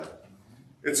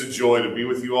It's a joy to be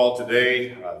with you all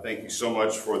today. Thank you so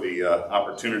much for the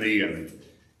opportunity and the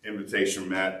invitation,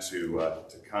 Matt, to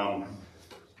come.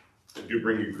 I do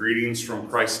bring you greetings from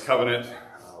Christ's Covenant.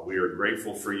 We are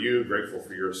grateful for you, grateful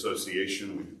for your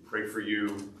association. We pray for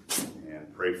you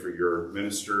and pray for your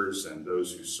ministers and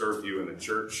those who serve you in the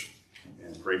church,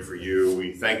 and pray for you.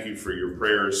 We thank you for your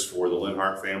prayers for the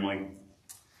Linhart family.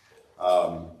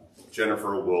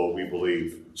 Jennifer will, we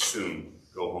believe, soon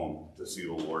go home to see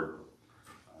the Lord.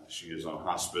 She is on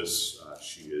hospice.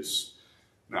 She is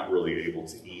not really able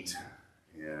to eat,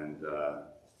 and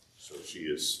so she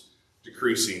is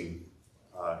decreasing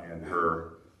in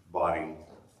her body,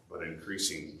 but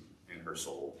increasing in her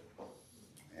soul.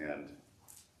 And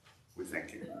we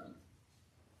thank you.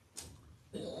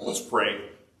 Let's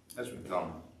pray as we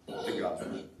come to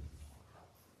God.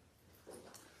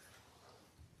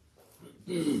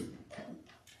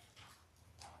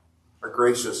 Our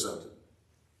gracious and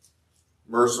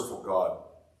merciful God,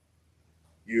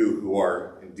 you who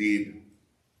are indeed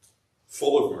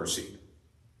full of mercy,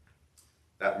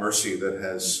 that mercy that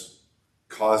has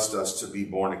caused us to be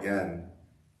born again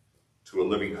to a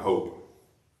living hope.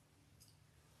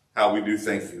 How we do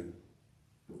thank you.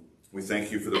 We thank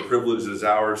you for the privilege that is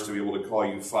ours to be able to call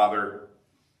you Father,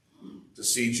 to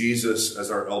see Jesus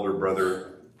as our elder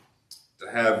brother,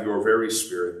 to have your very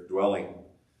Spirit dwelling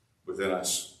within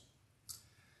us.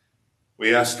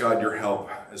 We ask, God, your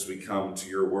help as we come to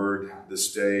your word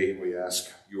this day. We ask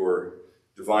your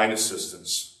divine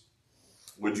assistance.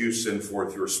 Would you send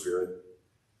forth your Spirit?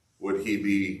 Would he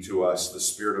be to us the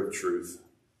Spirit of truth?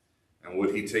 And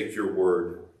would he take your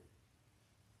word?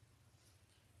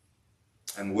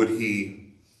 And would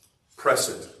he press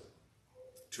it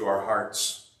to our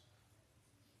hearts?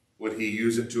 Would he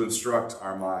use it to instruct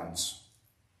our minds?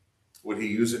 Would he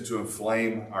use it to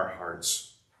inflame our hearts?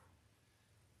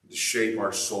 To shape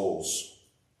our souls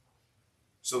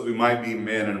so that we might be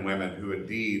men and women who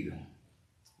indeed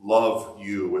love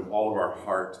you with all of our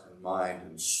heart and mind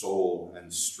and soul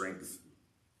and strength,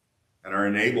 and are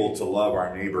enabled to love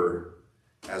our neighbor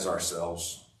as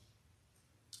ourselves.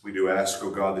 We do ask,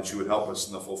 O God, that you would help us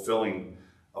in the fulfilling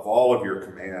of all of your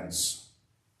commands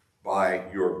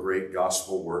by your great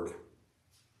gospel work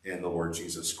in the Lord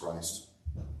Jesus Christ.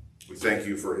 We thank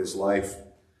you for his life,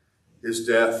 his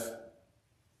death,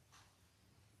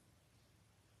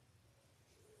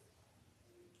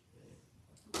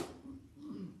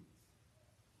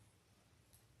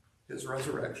 his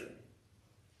resurrection,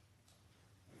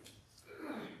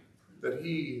 that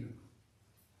he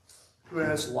who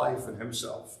has life in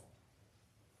himself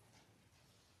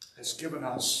has given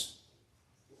us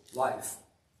life,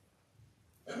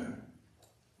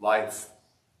 life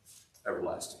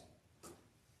everlasting.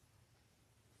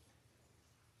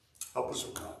 Help us,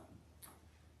 O God.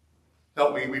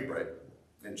 Help me, we pray,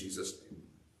 in Jesus' name.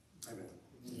 Amen.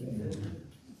 Amen.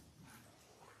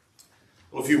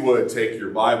 Well, if you would, take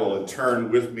your Bible and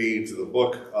turn with me to the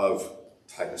book of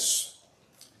Titus.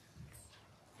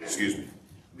 Excuse me,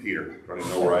 Peter. I don't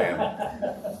even know where I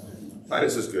am.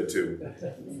 Titus is good, too.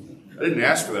 I didn't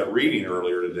ask for that reading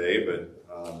earlier today, but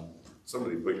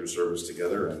somebody put your service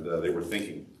together, and they were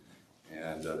thinking.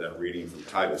 And that reading from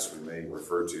Titus we may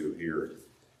refer to here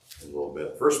in a little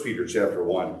bit. 1 Peter chapter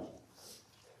 1.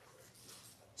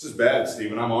 This is bad,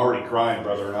 Stephen. I'm already crying,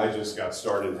 brother, and I just got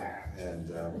started. And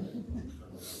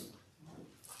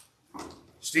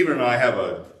Stephen and I have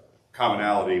a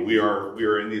commonality. We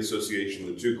are in the association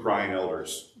of the two crying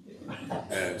elders.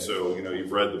 And so,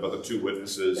 you've read about the two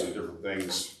witnesses and different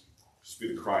things. Just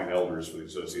be the crying elders for the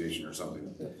association or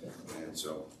something. And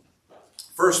so,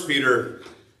 1 Peter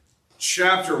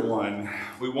chapter 1,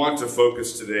 we want to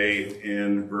focus today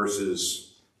in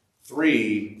verses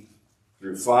 3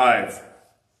 through 5.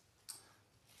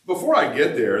 Before I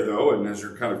get there, though, and as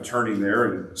you're kind of turning there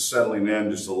and settling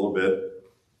in just a little bit,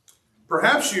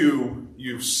 perhaps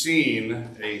you've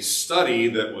seen a study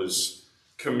that was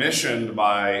commissioned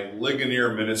by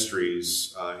Ligonier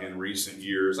Ministries in recent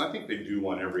years. I think they do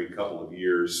one every couple of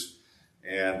years,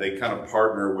 and they kind of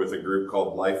partner with a group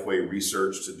called Lifeway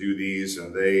Research to do these,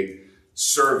 and they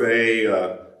survey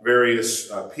various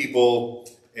people,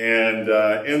 and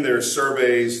in their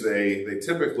surveys they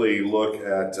typically look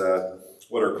at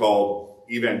what are called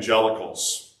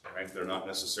evangelicals, right? They're not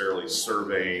necessarily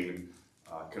surveying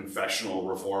confessional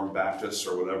Reformed Baptists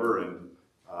or whatever, and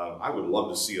I would love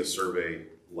to see a survey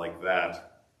like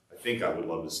that. I think I would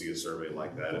love to see a survey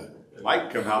like that. It might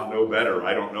come out no better.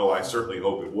 I don't know. I certainly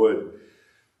hope it would.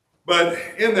 But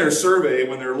in their survey,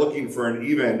 when they're looking for an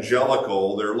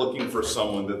evangelical, they're looking for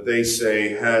someone that they say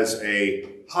has a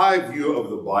high view of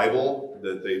the Bible,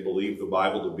 that they believe the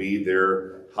Bible to be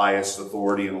their highest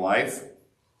authority in life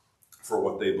for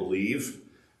what they believe.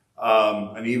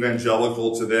 An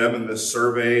evangelical to them in this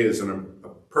survey is a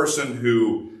person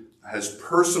who has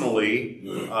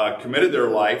personally committed their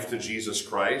life to Jesus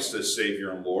Christ as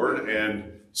Savior and Lord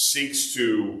and seeks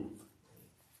to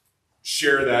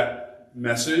share that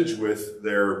message with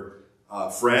their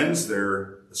friends,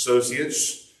 their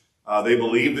associates. They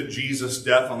believe that Jesus'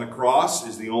 death on the cross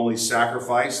is the only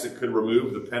sacrifice that could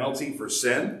remove the penalty for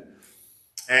sin.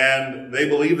 And they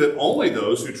believe that only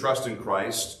those who trust in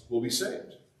Christ will be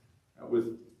saved.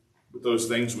 With those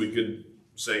things, we could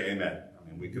say amen. I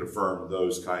mean, we could affirm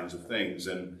those kinds of things.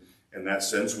 And in that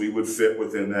sense, we would fit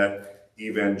within that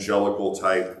evangelical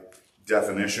type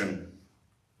definition.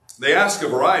 They ask a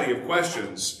variety of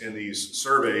questions in these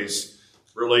surveys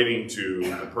relating to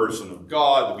the person of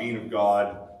God, the being of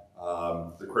God,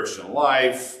 the Christian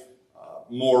life,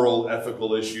 moral,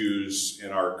 ethical issues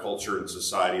in our culture and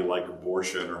society like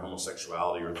abortion or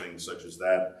homosexuality or things such as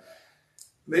that.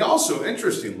 They also,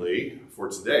 interestingly, for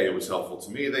today, it was helpful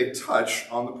to me, they touch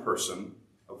on the person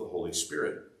of the Holy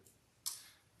Spirit.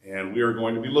 And we are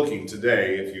going to be looking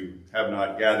today, if you have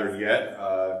not gathered yet,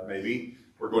 maybe,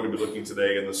 we're going to be looking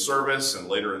today in the service and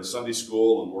later in Sunday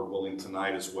school, and we're willing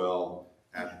tonight as well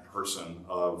at the person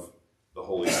of the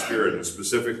Holy Spirit. And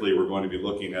specifically, we're going to be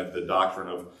looking at the doctrine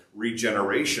of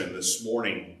regeneration this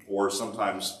morning, or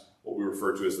sometimes what we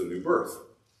refer to as the new birth.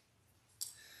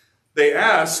 They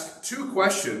ask two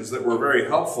questions that were very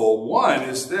helpful. One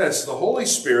is this: the Holy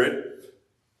Spirit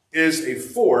is a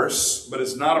force, but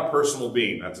it's not a personal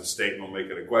being. That's a statement. We'll make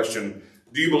it a question.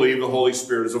 Do you believe the Holy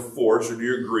Spirit is a force, or do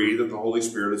you agree that the Holy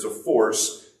Spirit is a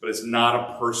force, but it's not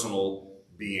a personal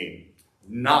being?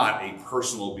 Not a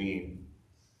personal being.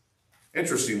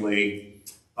 Interestingly,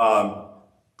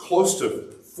 close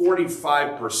to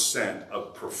 45%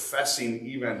 of professing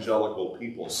evangelical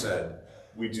people said,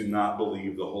 we do not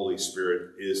believe the Holy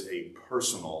Spirit is a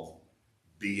personal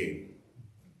being.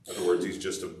 In other words, he's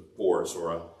just a force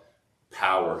or a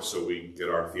power. So we get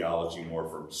our theology more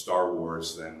from Star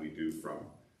Wars than we do from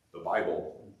the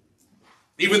Bible.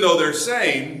 Even though they're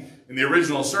saying in the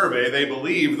original survey they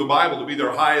believe the Bible to be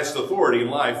their highest authority in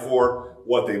life for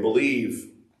what they believe.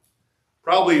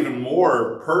 Probably even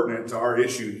more pertinent to our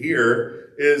issue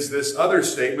here is this other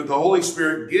statement: the Holy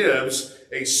Spirit gives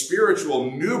a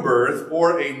spiritual new birth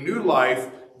or a new life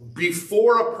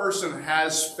before a person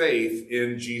has faith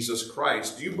in Jesus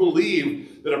Christ. Do you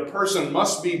believe that a person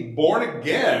must be born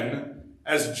again,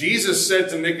 as Jesus said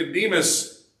to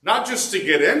Nicodemus, not just to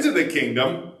get into the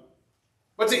kingdom,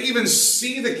 but to even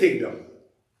see the kingdom?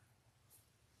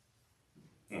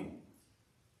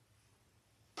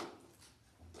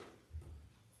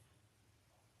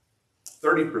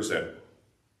 30%.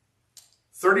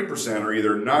 30% are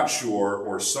either not sure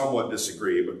or somewhat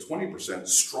disagree, but 20%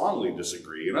 strongly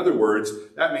disagree. In other words,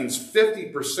 that means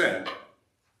 50%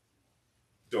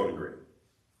 don't agree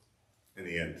in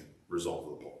the end result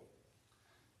of the poll.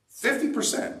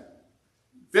 50%.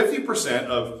 50%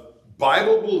 of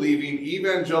Bible-believing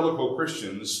evangelical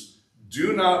Christians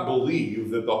do not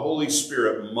believe that the Holy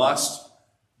Spirit must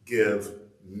give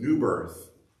new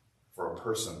birth for a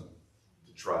person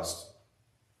to trust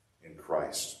in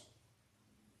Christ.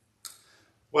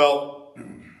 Well,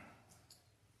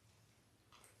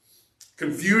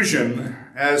 confusion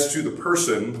as to the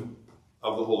person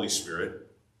of the Holy Spirit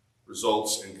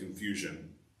results in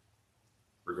confusion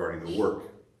regarding the work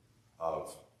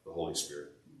of the Holy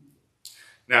Spirit.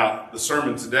 Now, the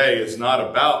sermon today is not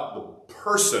about the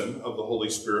person of the Holy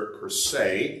Spirit per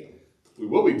se. We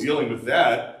will be dealing with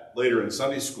that later in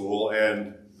Sunday school,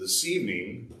 and this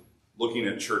evening, looking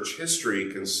at church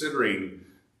history, considering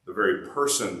the very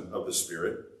person of the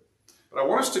Spirit. But I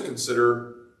want us to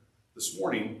consider this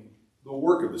morning the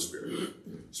work of the Spirit,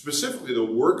 specifically the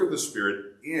work of the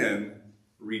Spirit in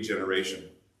regeneration.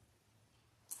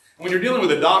 When you're dealing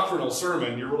with a doctrinal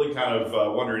sermon, you're really kind of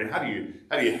wondering, how do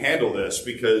you handle this?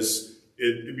 Because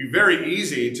it'd be very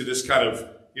easy to just kind of,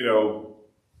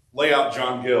 lay out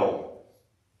John Gill,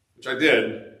 which I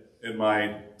did in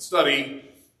my study.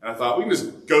 And I thought we can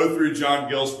just go through John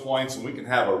Gill's points and we can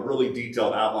have a really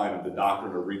detailed outline of the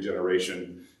doctrine of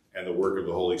regeneration and the work of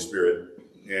the Holy Spirit.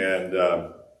 And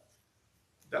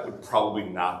that would probably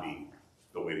not be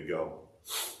the way to go.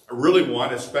 I really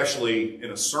want, especially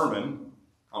in a sermon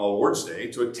on the Lord's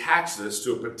Day, to attach this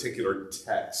to a particular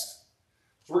text.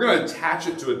 So we're going to attach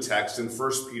it to a text in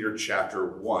 1 Peter chapter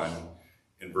 1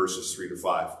 in verses 3 to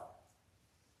 5.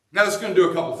 Now this is going to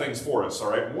do a couple things for us,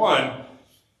 all right? One,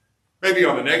 maybe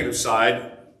on the negative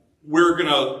side, we're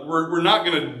not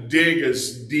going to dig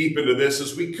as deep into this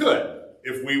as we could.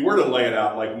 if we were to lay it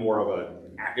out like more of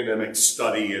an academic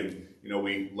study, and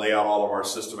we lay out all of our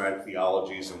systematic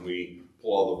theologies and we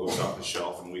pull all the books off the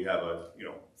shelf and we have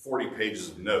 40 pages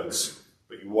of notes,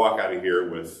 but you walk out of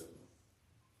here with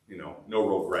no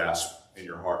real grasp in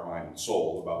your heart, mind, and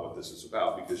soul about what this is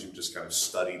about, because you've just kind of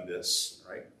studied this,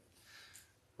 right?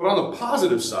 But on the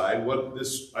positive side, what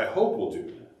this, I hope, will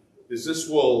do is this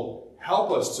will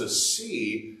help us to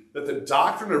see that the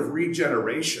doctrine of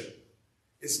regeneration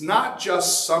is not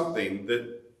just something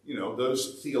that,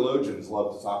 those theologians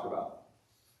love to talk about,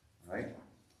 right?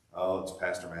 Oh, it's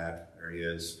Pastor Matt. There he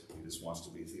is. He just wants to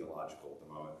be theological at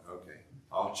the moment. Okay,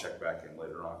 I'll check back in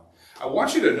later on. I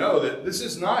want you to know that this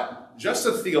is not just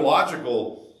a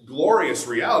theological, glorious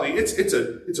reality. It's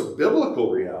a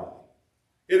biblical reality.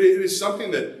 It is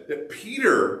something that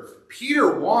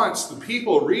Peter wants the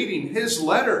people reading his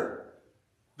letter,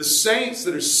 the saints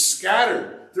that are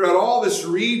scattered throughout all this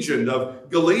region of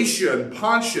Galatia and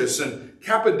Pontus and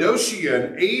Cappadocia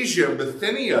and Asia and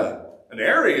Bithynia, an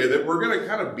area that we're going to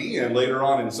kind of be in later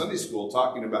on in Sunday school,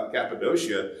 talking about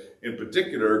Cappadocia, in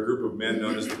particular, a group of men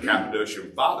known as the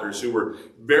Cappadocian Fathers, who were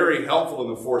very helpful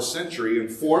in the 4th century in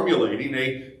formulating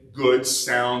a good,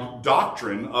 sound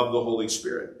doctrine of the Holy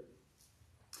Spirit.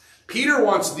 Peter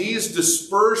wants these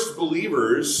dispersed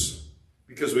believers,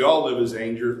 because we all live as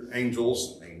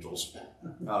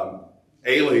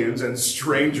aliens and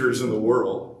strangers in the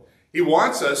world. He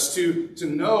wants us to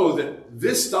know that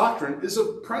this doctrine is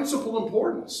of principal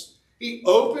importance. He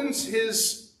opens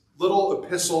his little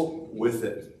epistle with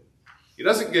it. He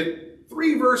doesn't get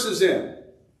 3 verses in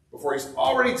before he's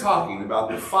already talking about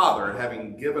the Father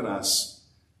having given us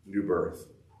new birth.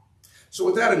 So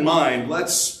with that in mind,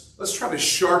 let's try to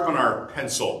sharpen our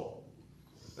pencil.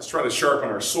 Let's try to sharpen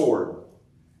our sword,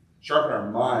 sharpen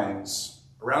our minds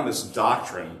around this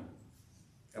doctrine,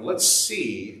 and let's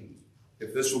see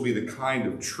if this will be the kind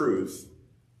of truth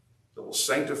that will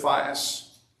sanctify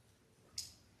us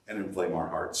and inflame our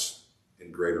hearts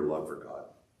in greater love for God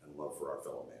and love for our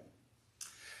fellow man.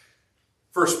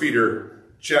 1 Peter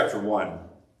chapter 1,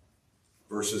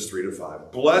 verses 3 to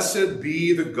 5. Blessed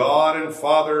be the God and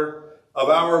Father of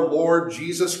our Lord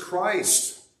Jesus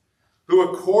Christ, who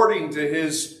according to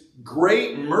his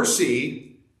great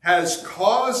mercy has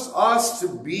caused us to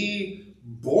be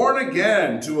born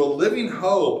again to a living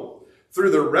hope through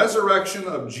the resurrection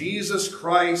of Jesus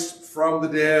Christ from the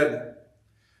dead,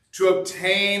 to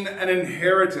obtain an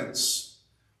inheritance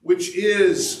which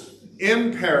is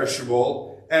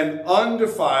imperishable and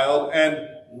undefiled and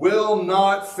will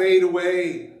not fade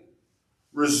away,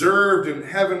 reserved in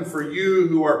heaven for you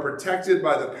who are protected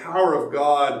by the power of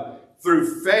God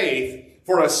through faith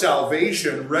for a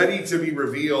salvation ready to be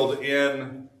revealed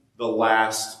in the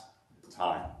last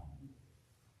time.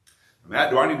 Matt,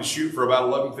 do I need to shoot for about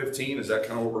 11:15? Is that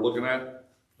kind of what we're looking at?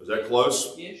 Is that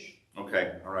close? Ish.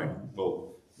 Okay, all right.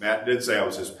 Well, Matt did say I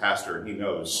was his pastor, and he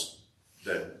knows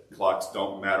that clocks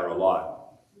don't matter a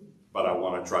lot, but I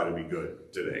want to try to be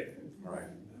good today. All right.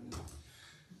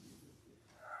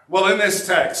 Well, in this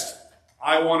text,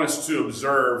 I want us to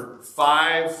observe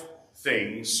 5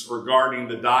 things regarding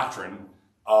the doctrine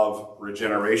of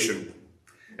regeneration.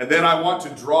 And then I want to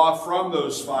draw from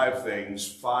those 5 things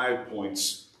 5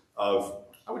 points of,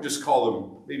 I would just call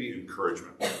them maybe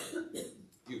encouragement.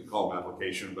 You could call them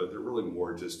application, but they're really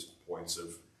more just points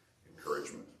of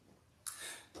encouragement.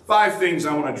 5 things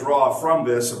I want to draw from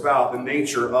this about the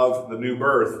nature of the new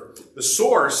birth. The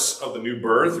source of the new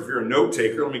birth, if you're a note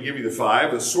taker, let me give you the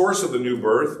 5. The source of the new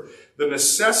birth, the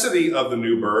necessity of the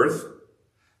new birth,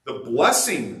 the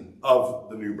blessing of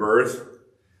the new birth,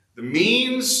 the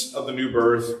means of the new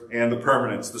birth, and the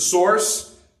permanence. The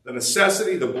source, the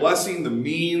necessity, the blessing, the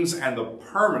means, and the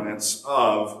permanence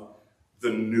of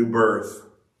the new birth.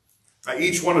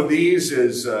 Each one of these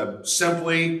is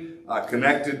simply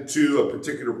connected to a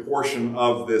particular portion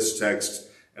of this text.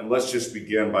 And let's just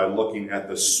begin by looking at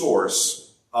the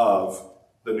source of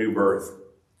the new birth.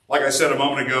 Like I said a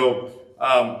moment ago,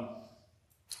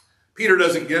 Peter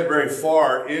doesn't get very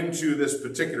far into this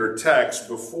particular text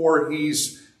before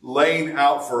he's laying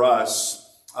out for us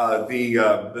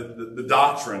the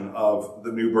doctrine of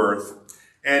the new birth.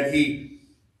 And he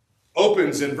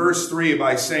opens in verse 3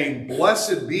 by saying,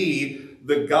 "Blessed be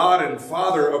the God and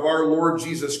Father of our Lord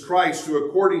Jesus Christ, who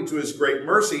according to his great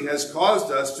mercy has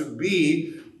caused us to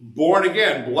be born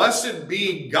again." Blessed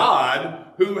be God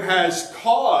who has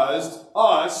caused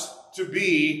us to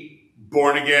be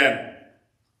born again.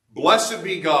 Blessed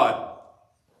be God.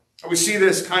 We see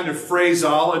this kind of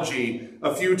phraseology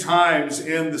a few times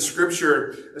in the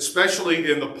Scripture,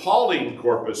 especially in the Pauline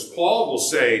corpus. Paul will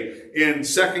say in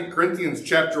 2 Corinthians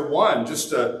chapter 1,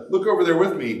 just look over there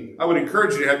with me. I would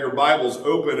encourage you to have your Bibles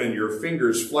open and your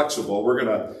fingers flexible. We're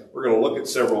gonna look at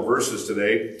several verses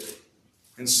today.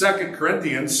 In 2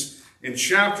 Corinthians, in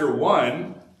chapter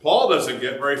 1, Paul doesn't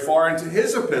get very far into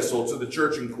his epistle to the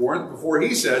church in Corinth before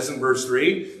he says in verse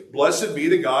 3, "Blessed be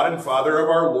the God and Father of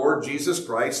our Lord Jesus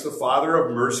Christ, the Father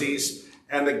of mercies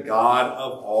and the God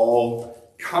of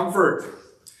all comfort."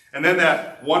 And then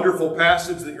that wonderful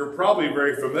passage that you're probably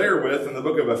very familiar with in the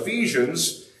book of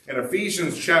Ephesians, in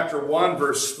Ephesians chapter 1,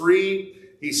 verse 3,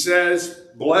 he says,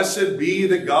 "Blessed be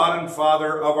the God and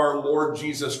Father of our Lord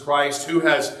Jesus Christ, who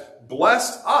has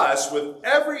blessed us with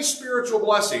every spiritual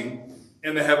blessing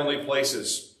in the heavenly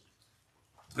places."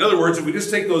 In other words, if we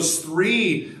just take those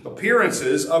three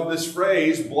appearances of this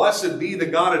phrase, "Blessed be the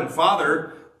God and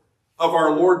Father of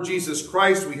our Lord Jesus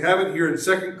Christ," we have it here in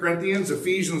 2 Corinthians,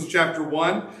 Ephesians chapter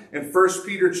 1, and 1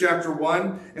 Peter chapter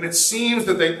 1, and it seems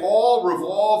that they all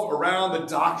revolve around the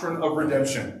doctrine of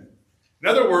redemption. In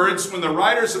other words, when the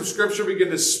writers of Scripture begin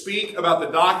to speak about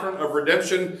the doctrine of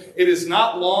redemption, it is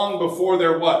not long before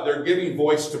they're what? They're giving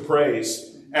voice to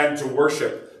praise and to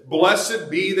worship. Blessed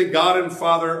be the God and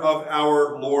Father of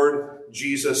our Lord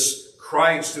Jesus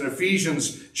Christ. In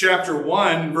Ephesians chapter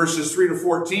 1, verses 3 to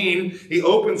 14, he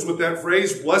opens with that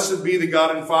phrase, "Blessed be the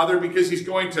God and Father," because he's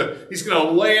going to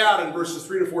lay out in verses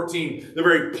 3 to 14 the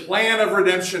very plan of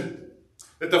redemption.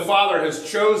 That the Father has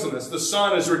chosen us, the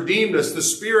Son has redeemed us, the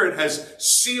Spirit has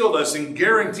sealed us and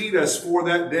guaranteed us for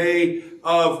that day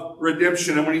of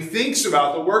redemption. And when he thinks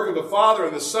about the work of the Father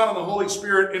and the Son and the Holy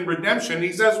Spirit in redemption,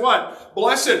 he says what?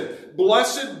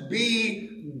 Blessed be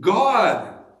God.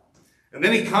 And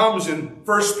then he comes in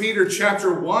 1 Peter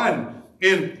chapter 1,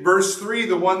 in verse 3,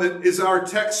 the one that is our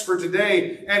text for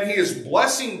today, and he is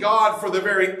blessing God for the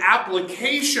very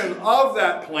application of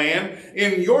that plan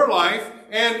in your life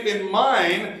and in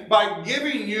mine by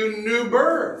giving you new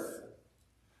birth.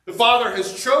 The Father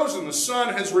has chosen, the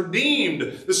Son has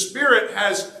redeemed, the Spirit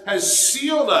has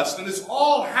sealed us, and this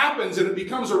all happens and it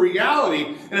becomes a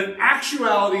reality and an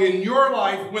actuality in your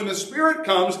life when the Spirit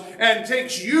comes and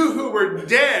takes you who were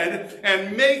dead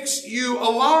and makes you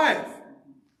alive.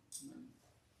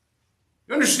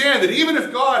 You understand that even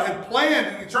if God had planned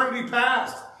in eternity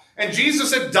past and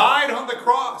Jesus had died on the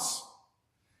cross,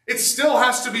 it still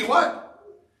has to be what?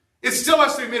 It still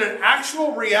has to be made an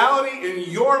actual reality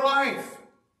in your life.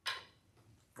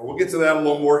 We'll get to that a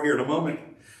little more here in a moment.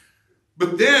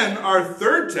 But then our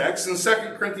third text in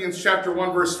 2 Corinthians chapter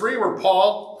 1, verse 3, where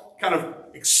Paul kind of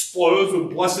explodes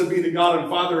with "Blessed be the God and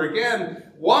Father" again.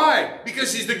 Why?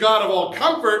 Because he's the God of all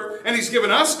comfort, and he's given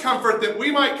us comfort that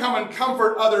we might come and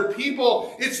comfort other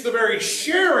people. It's the very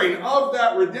sharing of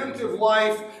that redemptive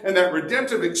life and that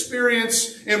redemptive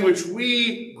experience in which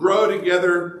we grow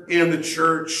together in the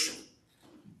church.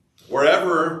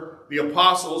 Wherever the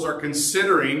apostles are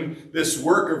considering this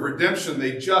work of redemption,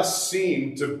 they just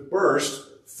seem to burst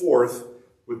forth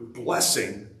with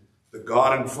blessing the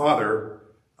God and Father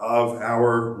of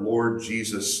our Lord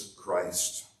Jesus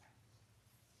Christ.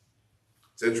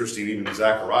 It's interesting, even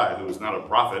Zechariah, who was not a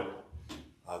prophet,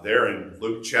 there in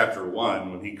Luke chapter 1,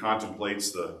 when he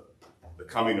contemplates the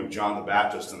coming of John the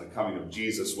Baptist and the coming of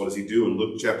Jesus, what does he do in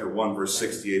Luke chapter 1, verse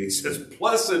 68? He says,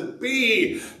 "Blessed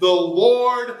be the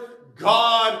Lord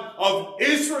God of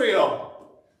Israel,"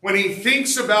 when he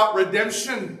thinks about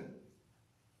redemption.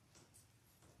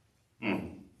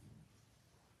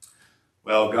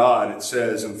 Well, God, it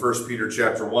says in 1 Peter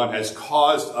chapter 1, has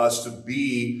caused us to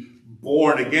be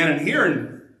born again. And here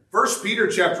in 1 Peter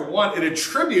chapter 1, it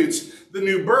attributes the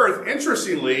new birth,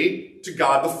 interestingly, to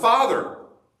God the Father.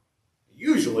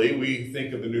 Usually, we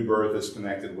think of the new birth as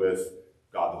connected with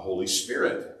God the Holy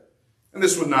Spirit. And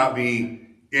this would not be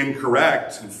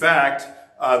incorrect. In fact,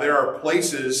 there are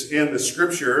places in the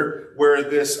Scripture where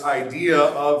this idea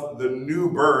of the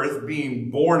new birth, being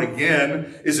born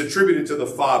again, is attributed to the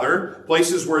Father,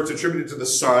 places where it's attributed to the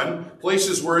Son,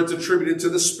 places where it's attributed to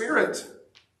the Spirit.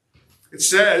 It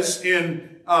says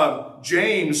in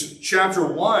James chapter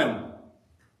 1,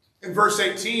 in verse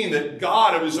 18, that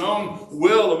God, of his own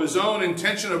will, of his own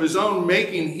intention, of his own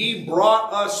making, he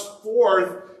brought us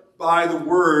forth by the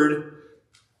word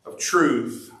of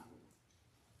truth.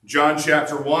 John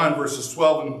chapter 1, verses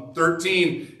 12 and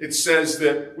 13, it says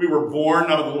that we were born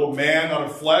not of a little man, not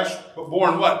of flesh, but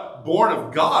born what? Born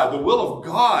of God. The will of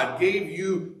God gave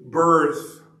you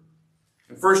birth.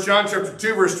 In 1 John chapter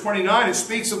 2, verse 29, it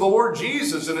speaks of the Lord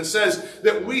Jesus, and it says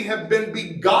that we have been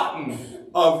begotten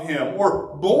of him,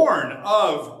 or born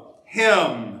of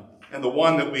him. And the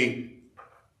one that we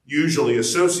usually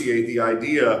associate the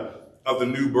idea of the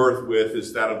new birth with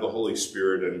is that of the Holy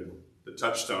Spirit. And the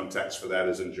touchstone text for that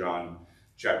is in John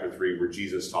chapter 3, where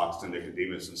Jesus talks to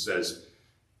Nicodemus and says,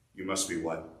 you must be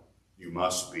what? You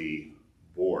must be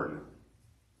born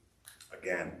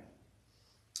again.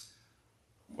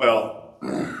 Well,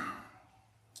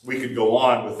 we could go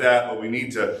on with that, but we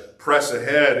need to press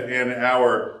ahead in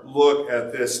our look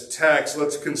at this text.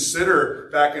 Let's consider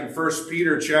back in 1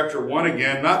 Peter chapter 1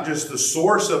 again, not just the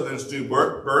source of this new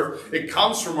birth. It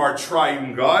comes from our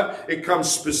triune God. It comes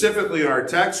specifically in our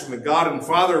text from the God and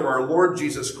Father of our Lord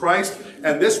Jesus Christ.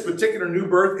 And this particular new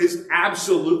birth is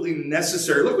absolutely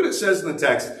necessary. Look what it says in the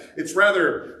text. It's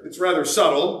rather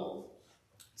subtle.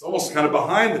 It's almost kind of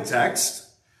behind the text.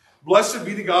 Blessed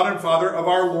be the God and Father of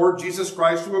our Lord Jesus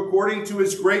Christ, who according to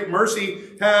his great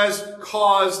mercy has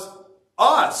caused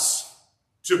us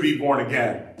to be born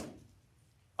again.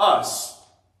 Us.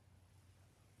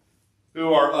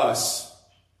 Who are us?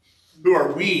 Who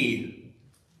are we?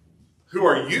 Who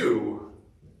are you?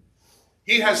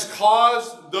 He has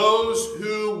caused those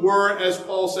who were, as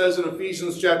Paul says in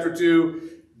Ephesians chapter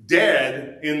 2,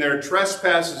 dead in their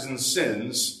trespasses and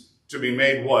sins, to be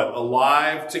made what?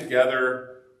 Alive together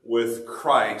with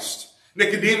Christ.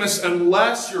 Nicodemus,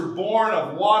 unless you're born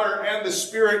of water and the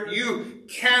Spirit, you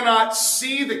cannot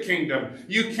see the kingdom.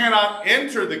 You cannot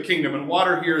enter the kingdom. And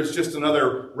water here is just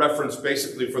another reference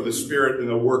basically for the Spirit and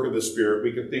the work of the Spirit.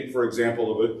 We could think, for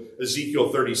example, of Ezekiel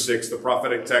 36, the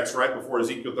prophetic text right before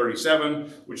Ezekiel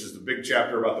 37, which is the big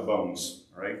chapter about the bones.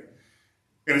 All right?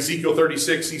 In Ezekiel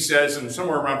 36, he says, and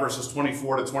somewhere around verses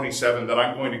 24 to 27, that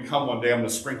I'm going to come one day, I'm going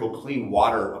to sprinkle clean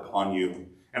water upon you.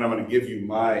 And I'm going to give you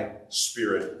my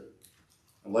Spirit,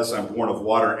 unless I'm born of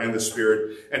water and the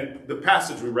Spirit. And the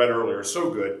passage we read earlier is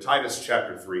so good. Titus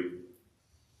chapter 3.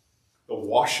 The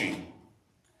washing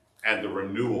and the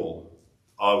renewal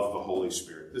of the Holy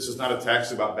Spirit. This is not a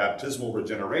text about baptismal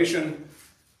regeneration.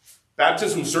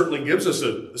 Baptism certainly gives us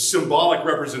a symbolic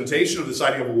representation of this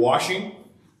idea of washing,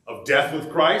 of death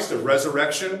with Christ, of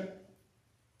resurrection.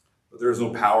 But there is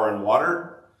no power in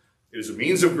water. It is a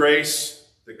means of grace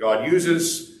that God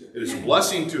uses. It is a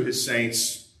blessing to his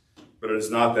saints, but it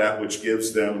is not that which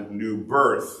gives them new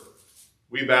birth.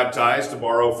 We baptize, to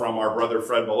borrow from our brother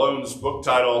Fred Malone's book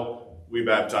title, we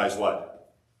baptize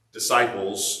what?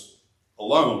 Disciples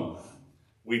alone.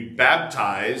 We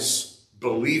baptize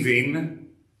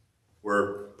believing,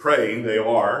 we're praying, they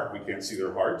are, we can't see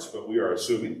their hearts, but we are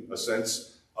assuming a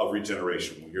sense of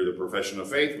regeneration. We hear the profession of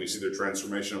faith, we see their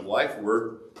transformation of life,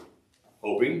 we're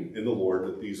hoping in the Lord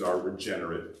that these are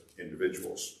regenerate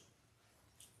individuals.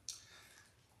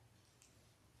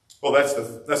 Well, that's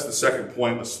the second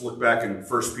point. Let's look back in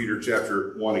 1 Peter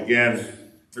chapter 1 again.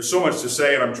 There's so much to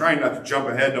say, and I'm trying not to jump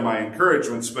ahead to my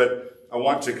encouragements, but I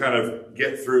want to kind of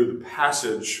get through the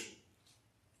passage.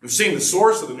 We've seen the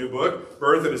source of the new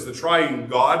birth. It is the triune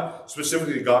God,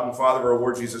 specifically the God and Father of our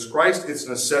Lord Jesus Christ. It's a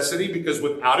necessity because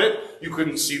without it, you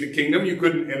couldn't see the kingdom. You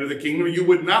couldn't enter the kingdom. You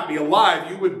would not be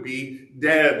alive. You would be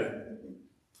dead.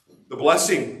 The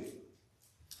blessing.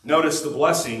 Notice the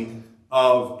blessing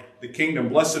of the kingdom.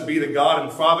 Blessed be the God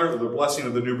and Father, the blessing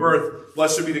of the new birth.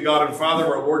 Blessed be the God and Father of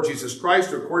our Lord Jesus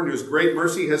Christ, who according to his great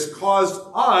mercy has caused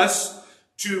us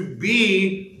to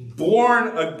be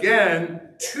born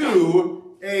again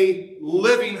to a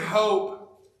living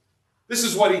hope. This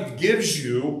is what he gives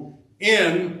you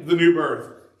in the new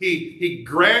birth. He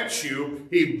grants you,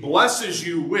 he blesses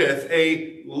you with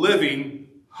a living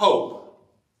hope.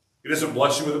 He doesn't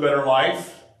bless you with a better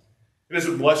life. He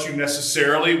doesn't bless you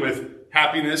necessarily with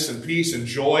happiness and peace and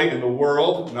joy in the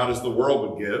world, not as the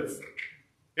world would give.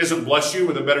 He doesn't bless you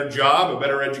with a better job, a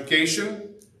better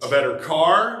education, a better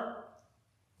car.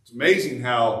 It's amazing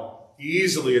how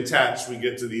easily attached we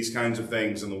get to these kinds of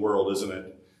things in the world, isn't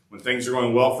it? When things are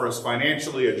going well for us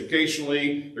financially,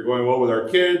 educationally, they're going well with our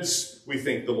kids, we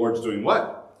think the Lord's doing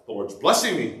what? The Lord's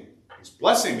blessing me. He's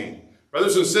blessing me.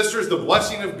 Brothers and sisters, the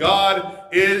blessing of God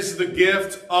is the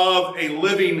gift of a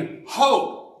living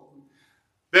hope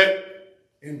that,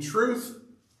 in truth,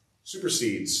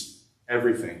 supersedes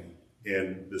everything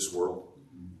in this world.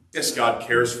 Yes, God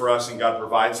cares for us and God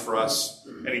provides for us.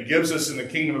 And he gives us in the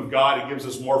kingdom of God, he gives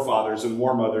us more fathers and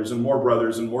more mothers and more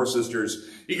brothers and more sisters.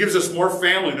 He gives us more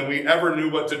family than we ever knew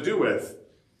what to do with.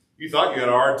 You thought you had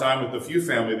a hard time with the few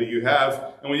family that you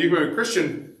have. And when you become a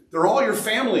Christian, they're all your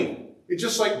family. It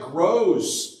just like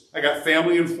grows. I got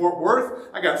family in Fort Worth.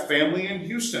 I got family in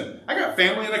Houston. I got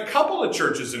family in a couple of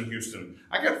churches in Houston.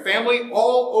 I got family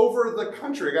all over the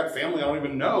country. I got family I don't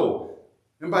even know.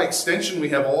 And by extension, we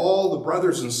have all the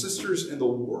brothers and sisters in the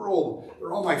world.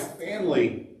 They're all my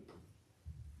family.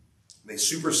 They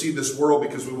supersede this world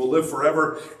because we will live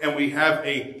forever, and we have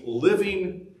a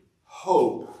living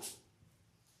hope.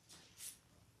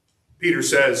 Peter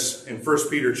says in 1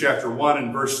 Peter chapter 1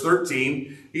 and verse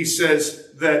 13, he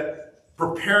says that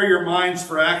prepare your minds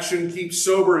for action, keep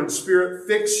sober in spirit,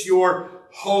 fix your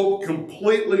hope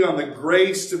completely on the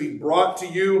grace to be brought to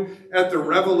you at the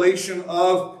revelation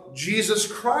of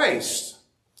Jesus Christ.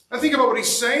 Now think about what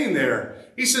he's saying there.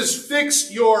 He says,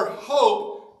 fix your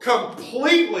hope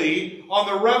completely on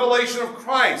the revelation of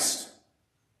Christ.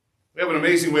 We have an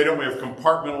amazing way, don't we, of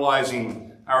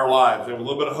compartmentalizing our lives. We have a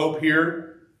little bit of hope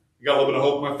here. You got a little bit of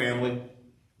hope in my family.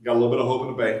 You got a little bit of hope in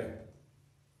the bank.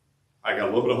 I got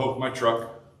a little bit of hope in my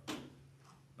truck.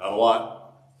 Not a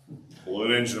lot. Blew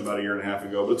an engine about 1.5 years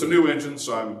ago, but it's a new engine,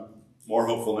 so I'm more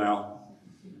hopeful now.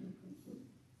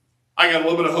 I got a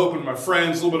little bit of hope in my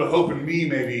friends, a little bit of hope in me,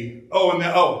 maybe.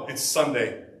 It's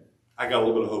Sunday. I got a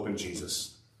little bit of hope in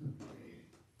Jesus.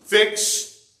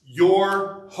 Fix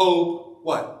your hope,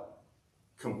 what?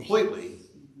 Completely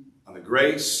on the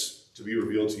grace to be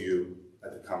revealed to you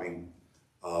at the coming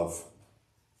of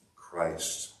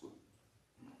Christ.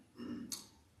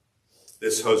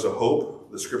 This has a hope,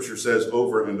 the scripture says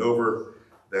over and over,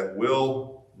 that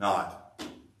will not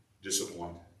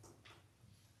disappoint.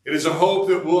 It is a hope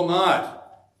that will not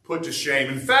put to shame.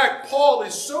 In fact, Paul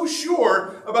is so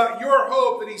sure about your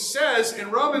hope that he says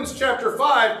in Romans chapter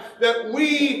 5 that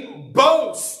we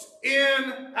boast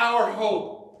in our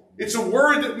hope. It's a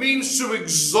word that means to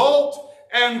exult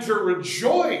and to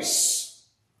rejoice.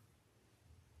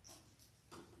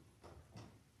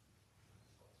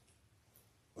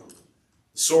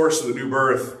 The source of the new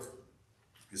birth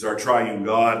is our triune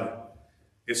God.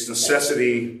 Its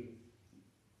necessity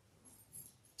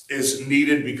is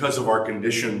needed because of our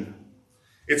condition.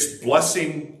 Its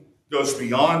blessing goes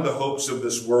beyond the hopes of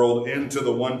this world into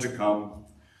the one to come.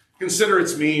 Consider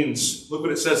its means. Look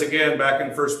what it says again back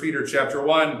in 1 Peter chapter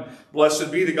 1.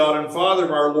 Blessed be the God and Father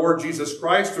of our Lord Jesus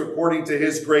Christ, who according to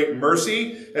his great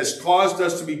mercy has caused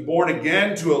us to be born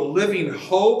again to a living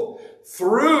hope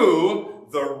through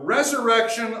the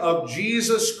resurrection of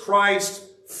Jesus Christ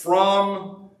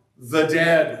from the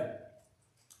dead.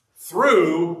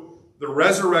 Through the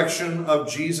resurrection of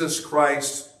Jesus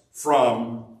Christ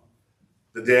from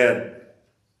the dead.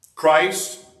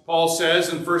 Christ, Paul says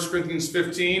in 1 Corinthians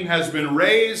 15, has been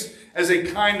raised as a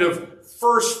kind of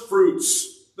first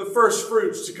fruits. The first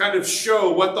fruits to kind of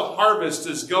show what the harvest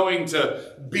is going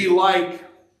to be like,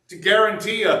 to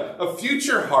guarantee a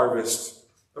future harvest,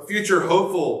 a future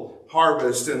hopeful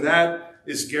harvest, and that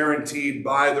is guaranteed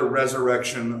by the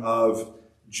resurrection of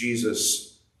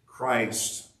Jesus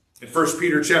Christ. In 1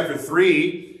 Peter chapter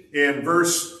 3, in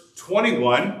verse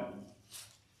 21,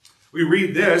 we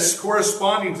read this,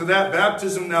 corresponding to that,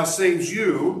 baptism now saves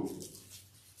you,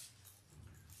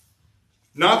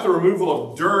 not the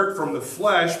removal of dirt from the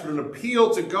flesh, but an appeal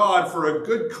to God for a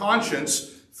good conscience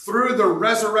through the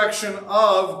resurrection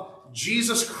of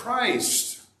Jesus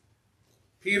Christ.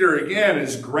 Peter, again,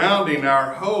 is grounding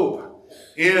our hope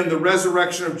in the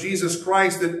resurrection of Jesus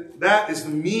Christ, that is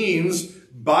the means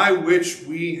by which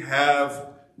we have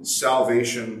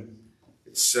salvation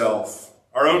itself.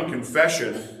 Our own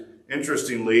confession,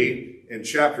 interestingly, in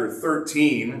chapter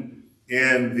 13,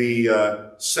 in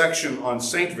the section on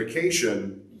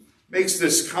sanctification, makes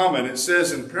this comment. It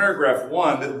says in paragraph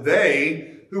 1 that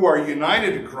they who are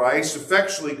united to Christ,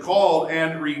 effectually called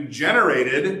and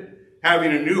regenerated,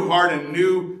 having a new heart and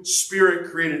new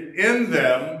spirit created in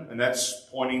them, and that's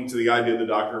pointing to the idea of the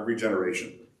doctrine of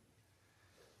regeneration.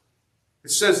 It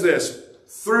says this,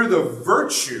 through the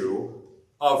virtue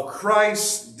of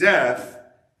Christ's death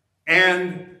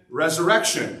and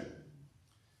resurrection.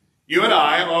 You and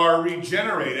I are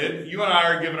regenerated. You and I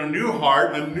are given a new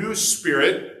heart, a new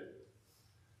spirit,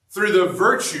 through the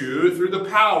virtue, through the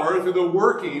power, through the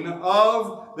working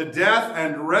of the death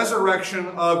and resurrection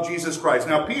of Jesus Christ.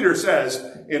 Now, Peter says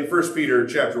in 1 Peter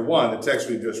chapter 1, the text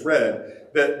we just read,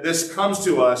 that this comes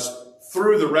to us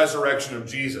through the resurrection of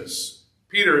Jesus.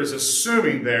 Peter is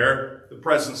assuming there the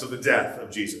presence of the death of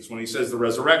Jesus. When he says the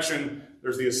resurrection,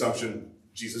 there's the assumption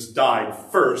Jesus died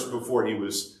first before he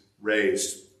was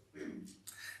raised.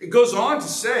 It goes on to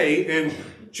say in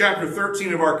chapter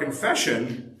 13 of our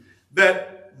confession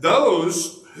that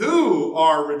those who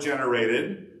are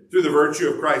regenerated through the virtue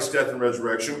of Christ's death and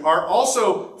resurrection are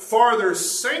also farther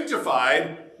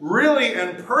sanctified, really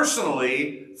and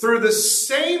personally, through the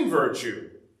same virtue.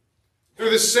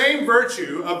 Through the same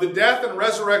virtue of the death and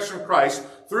resurrection of Christ,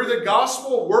 through the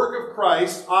gospel work of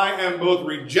Christ, I am both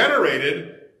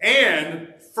regenerated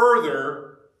and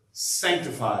further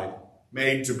sanctified,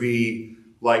 made to be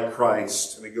like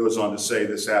Christ. And it goes on to say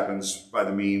this happens by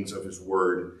the means of his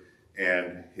word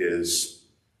and his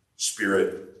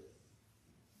Spirit.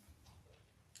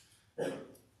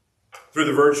 Through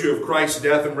the virtue of Christ's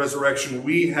death and resurrection,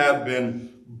 we have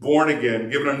been born again,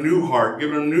 given a new heart,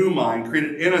 given a new mind,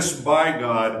 created in us by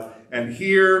God. And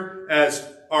here, as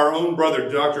our own brother,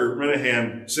 Dr.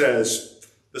 Renehan, says,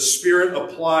 the Spirit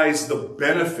applies the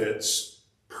benefits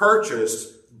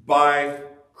purchased by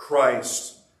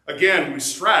Christ. Again, we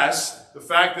stress the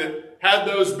fact that had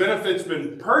those benefits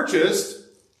been purchased,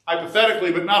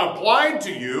 hypothetically, but not applied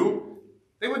to you,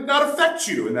 they would not affect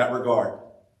you in that regard.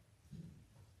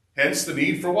 Hence the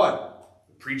need for what?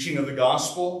 The preaching of the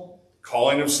gospel,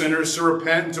 calling of sinners to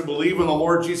repent and to believe in the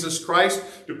Lord Jesus Christ,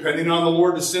 depending on the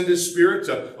Lord to send his Spirit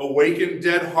to awaken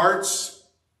dead hearts.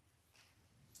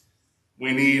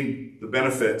 We need the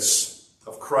benefits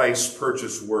of Christ's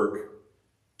purchased work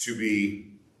to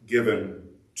be given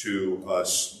to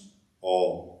us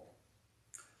all.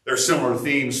 There are similar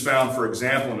themes found, for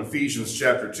example, in Ephesians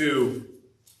chapter 2.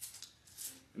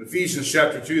 In Ephesians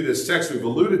chapter 2, this text we've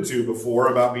alluded to before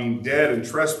about being dead in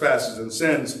trespasses and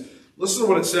sins. Listen to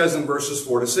what it says in verses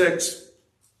 4 to 6.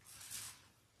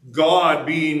 God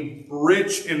being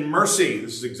rich in mercy.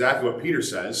 This is exactly what Peter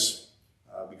says.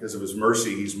 Because of his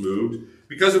mercy, he's moved.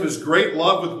 Because of his great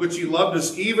love with which he loved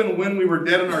us, even when we were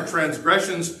dead in our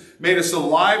transgressions, made us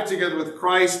alive together with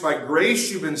Christ. By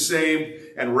grace you've been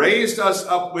saved, and raised us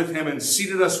up with him, and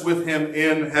seated us with him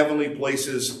in heavenly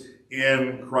places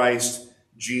in Christ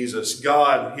Jesus.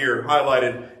 God, here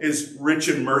highlighted, is rich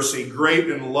in mercy, great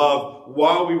in love.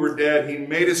 While we were dead, he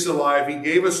made us alive. He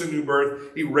gave us a new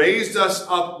birth. He raised us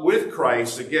up with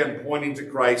Christ, again pointing to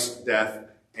Christ's death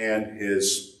and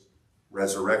his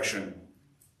resurrection.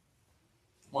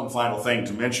 One final thing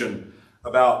to mention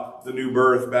about the new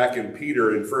birth back in 1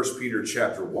 Peter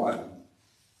chapter 1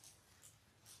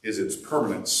 is its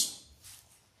permanence.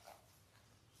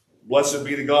 Blessed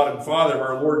be the God and Father of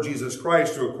our Lord Jesus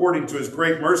Christ, who according to his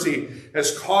great mercy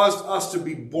has caused us to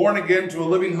be born again to a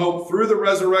living hope through the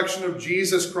resurrection of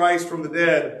Jesus Christ from the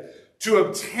dead, to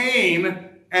obtain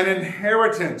an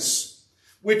inheritance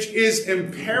which is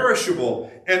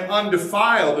imperishable and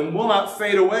undefiled and will not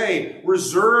fade away,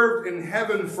 reserved in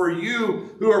heaven for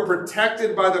you who are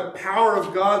protected by the power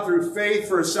of God through faith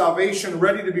for a salvation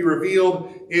ready to be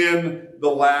revealed in the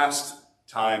last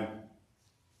time.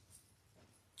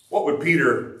 What would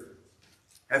Peter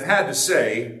have had to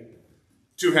say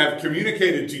to have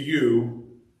communicated to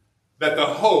you that the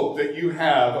hope that you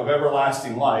have of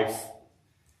everlasting life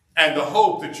and the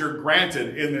hope that you're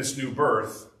granted in this new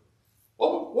birth?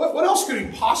 What else could he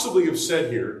possibly have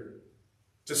said here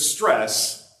to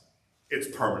stress its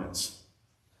permanence?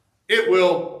 It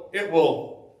will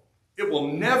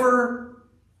never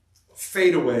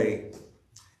fade away.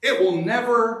 It will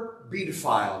never be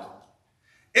defiled.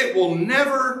 It will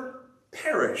never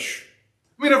perish.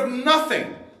 I mean, of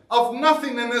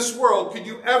nothing in this world could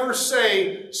you ever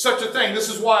say such a thing. This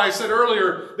is why I said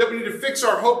earlier that we need to fix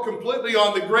our hope completely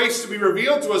on the grace to be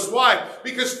revealed to us. Why?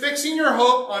 Because fixing your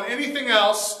hope on anything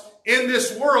else in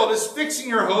this world is fixing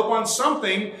your hope on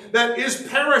something that is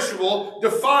perishable,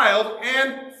 defiled,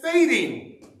 and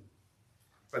fading.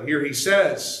 But here he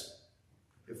says,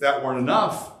 if that weren't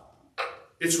enough,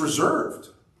 it's reserved.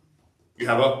 You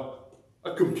have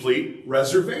a complete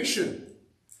reservation.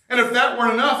 And if that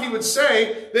weren't enough, he would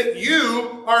say that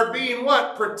you are being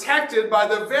what? Protected by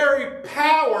the very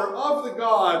power of the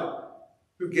God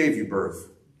who gave you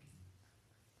birth.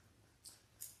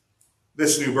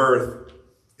 This new birth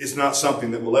is not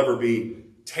something that will ever be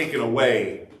taken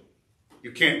away.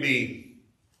 You can't be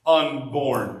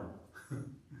unborn.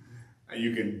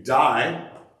 You can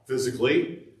die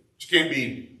physically, but you can't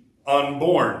be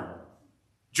unborn.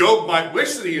 Job might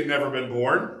wish that he had never been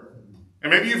born. And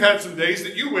maybe you've had some days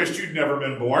that you wished you'd never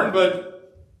been born,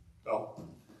 but, well,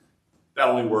 that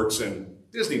only works in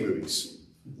Disney movies,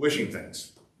 wishing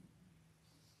things.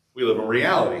 We live in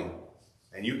reality,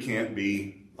 and you can't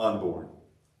be unborn.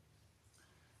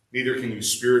 Neither can you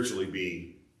spiritually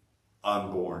be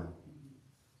unborn.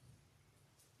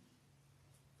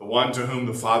 The one to whom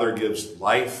the Father gives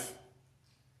life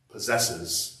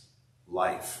possesses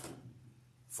life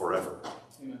forever.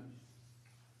 Amen.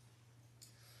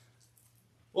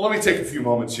 Well, let me take a few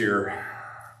moments here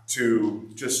to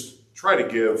just try to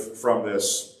give from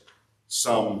this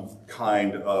some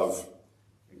kind of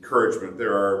encouragement.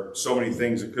 There are so many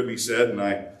things that could be said, and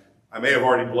I may have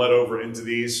already bled over into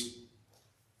these.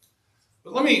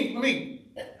 But let me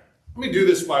do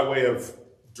this by way of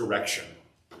direction.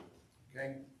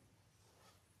 Okay?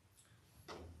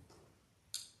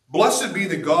 Blessed be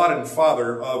the God and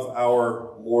Father of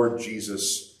our Lord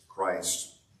Jesus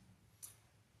Christ.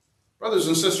 Brothers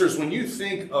and sisters, when you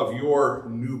think of your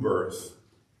new birth,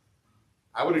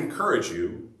 I would encourage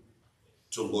you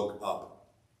to look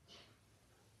up.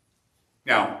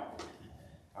 Now,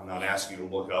 I'm not asking you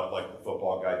to look up like the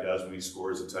football guy does when he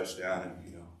scores a touchdown and,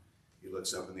 he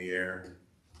looks up in the air.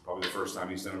 Probably the first time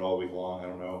he's done it all week long, I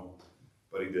don't know.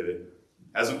 But he did it.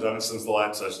 Hasn't done it since the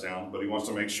last touchdown, but he wants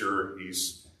to make sure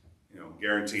he's,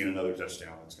 guaranteeing another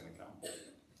touchdown that's going to come.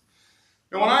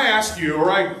 Now, when I ask you, or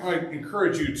I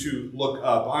encourage you to look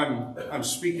up, I'm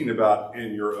speaking about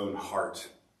in your own heart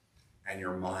and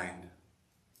your mind.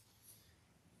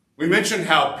 We mentioned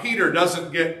how Peter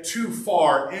doesn't get too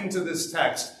far into this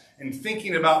text in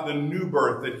thinking about the new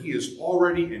birth, that he is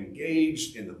already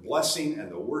engaged in the blessing and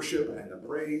the worship and the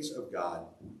praise of God.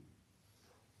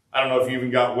 I don't know if you even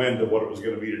got wind of what it was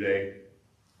going to be today.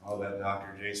 Oh, that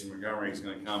Dr. Jason Montgomery is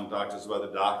going to come talk to us about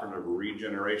the doctrine of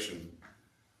regeneration.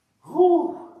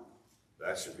 Whew,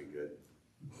 that should be good.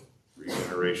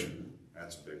 Regeneration,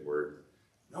 that's a big word.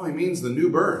 No, he means the new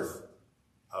birth.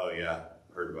 Oh, yeah,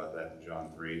 heard about that in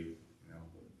John 3.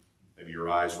 Maybe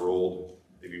your eyes rolled.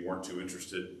 Maybe you weren't too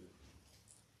interested.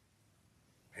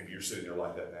 Maybe you're sitting there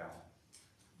like that now.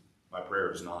 My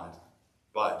prayer is not.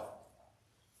 But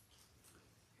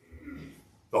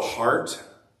the heart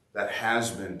that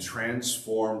has been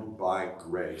transformed by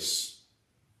grace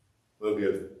will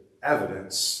give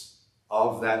evidence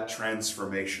of that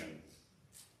transformation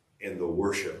in the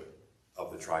worship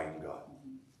of the triune God.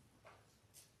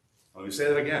 Let me say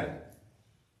that again.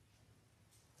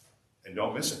 And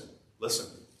don't miss it. Listen.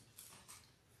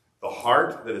 The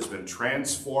heart that has been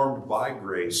transformed by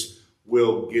grace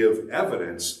will give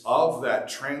evidence of that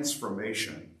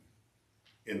transformation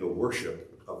in the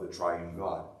worship of the triune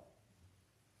God.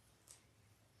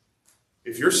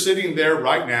 If you're sitting there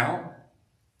right now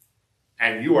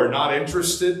and you are not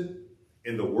interested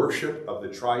in the worship of the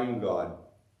triune God,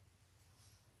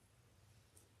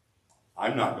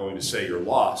 I'm not going to say you're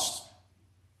lost,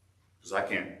 because I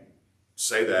can't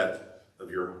say that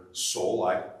of your soul.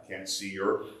 I can't see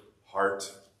your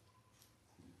heart.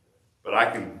 But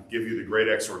I can give you the great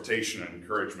exhortation and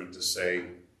encouragement to say,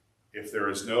 if there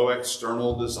is no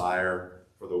external desire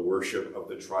for the worship of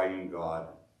the triune God,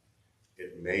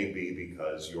 it may be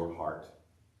because your heart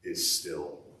is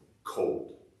still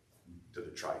cold to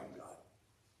the triune God.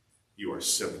 You are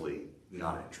simply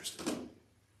not interested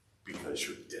because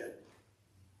you're dead.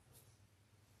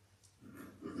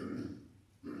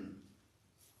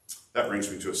 That brings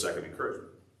me to a second encouragement.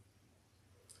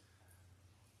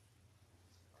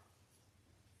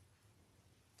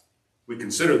 We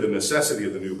consider the necessity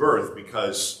of the new birth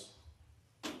because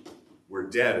we're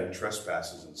dead in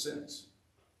trespasses and sins.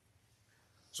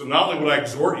 So not only would I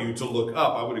exhort you to look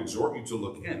up, I would exhort you to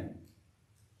look in.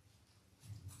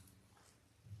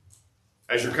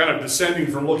 As you're kind of descending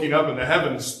from looking up in the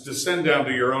heavens, descend down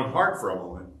to your own heart for a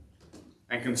moment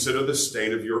and consider the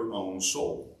state of your own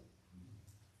soul.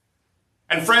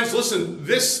 And friends, listen,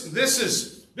 this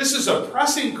is a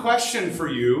pressing question for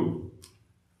you,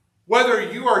 whether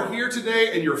you are here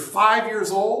today and you're 5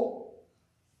 years old,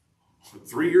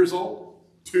 3 years old,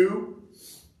 2.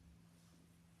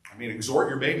 I mean, exhort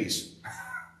your babies.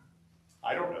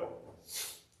 I don't know.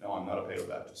 No, I'm not a Paedo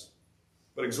Baptist.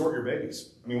 But exhort your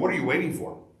babies. I mean, what are you waiting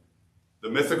for? The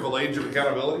mythical age of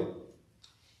accountability?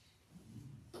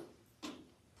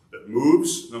 That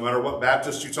moves no matter what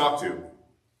Baptist you talk to.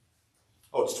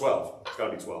 Oh, it's 12. It's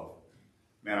got to be 12.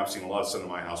 Man, I've seen a lot of sin in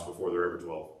my house before they're ever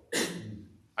 12.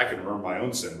 I can remember my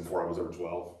own sin before I was ever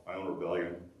 12. My own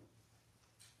rebellion.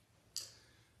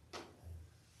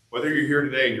 Whether you're here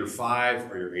today and you're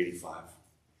 5 or you're 85,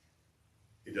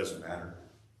 it doesn't matter.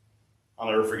 I'll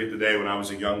never forget the day when I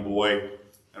was a young boy.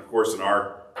 And of course, in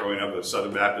our growing up at a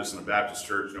Southern Baptist and a Baptist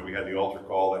church, we had the altar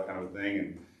call, that kind of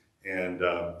thing. And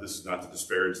this is not to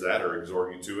disparage that or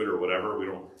exhort you to it or whatever.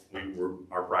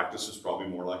 Our practice is probably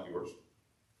more like yours.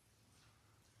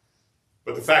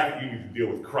 But the fact that you need to deal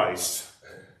with Christ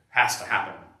has to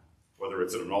happen, whether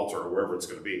it's at an altar or wherever it's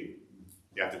going to be.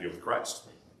 You have to deal with Christ.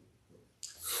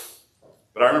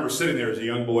 But I remember sitting there as a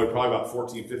young boy, probably about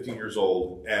 14, 15 years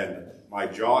old, and my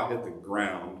jaw hit the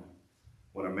ground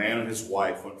when a man and his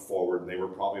wife went forward, and they were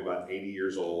probably about 80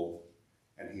 years old,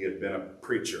 and he had been a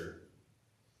preacher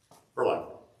for like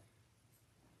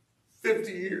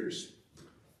 50 years.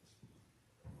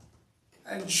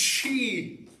 And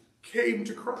she came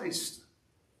to Christ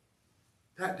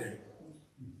that day.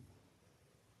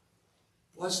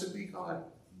 Blessed be God.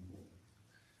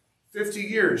 50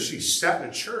 years she sat in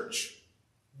a church,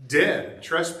 dead,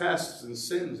 trespasses and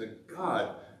sins, and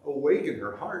God awakened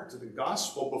her heart to the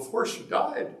gospel before she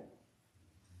died.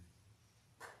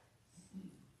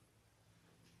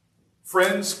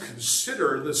 Friends,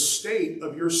 consider the state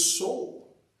of your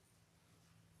soul.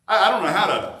 I don't know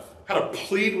how to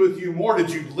plead with you more. Did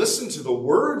you listen to the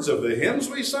words of the hymns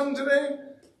we sung today?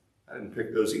 I didn't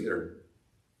pick those either.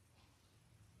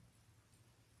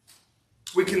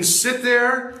 We can sit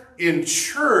there in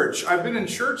church. I've been in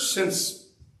church since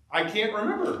I can't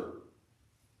remember.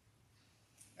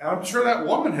 And I'm sure that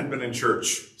woman had been in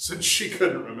church since she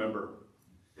couldn't remember.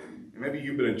 And maybe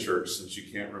you've been in church since you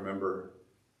can't remember.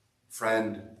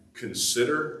 Friend,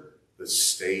 consider the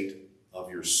state of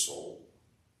your soul.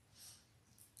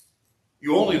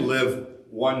 You only live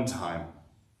one time.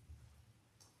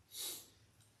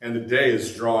 And the day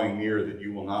is drawing near that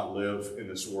you will not live in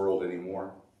this world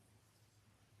anymore.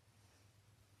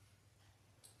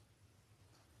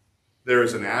 There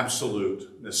is an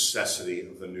absolute necessity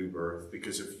of the new birth,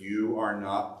 because if you are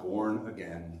not born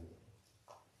again,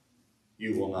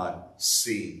 you will not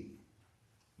see,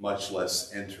 much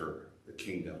less enter the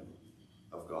kingdom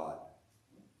of God.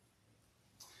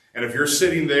 And if you're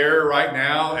sitting there right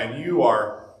now and you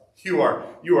are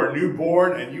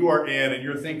newborn and you are in and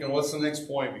you're thinking, what's the next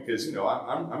point? Because,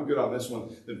 I'm good on this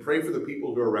one. Then pray for the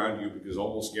people who are around you, because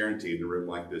almost guaranteed in a room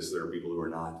like this, there are people who are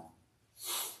not.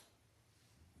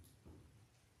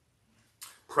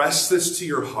 Press this to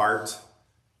your heart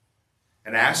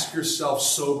and ask yourself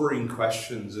sobering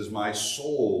questions. Is my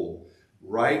soul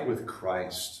right with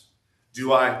Christ?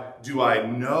 Do I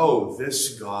know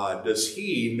this God? Does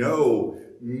he know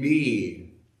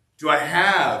me? Do I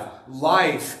have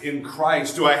life in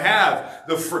Christ? Do I have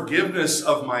the forgiveness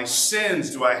of my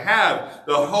sins? Do I have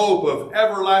the hope of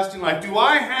everlasting life? Do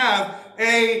I have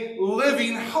a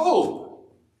living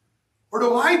hope? Or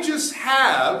do I just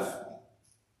have,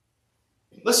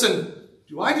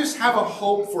 do I just have a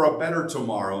hope for a better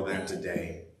tomorrow than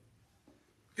today?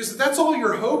 Because if that's all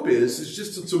your hope is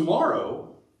just a tomorrow,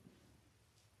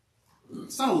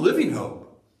 it's not a living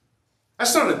hope.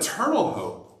 That's not an eternal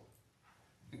hope.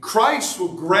 Christ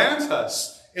will grant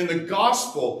us in the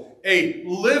gospel a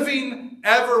living,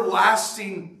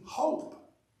 everlasting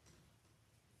hope.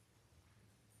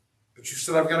 But you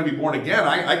said, I've got to be born again.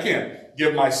 I can't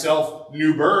give myself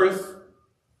new birth.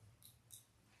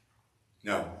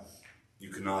 No, you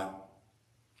cannot.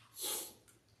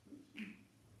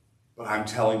 But I'm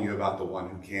telling you about the one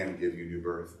who can give you new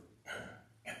birth.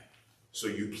 So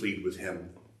you plead with him.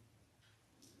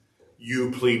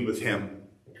 You plead with him.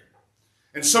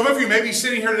 And some of you may be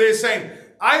sitting here today saying,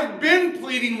 I've been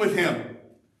pleading with him.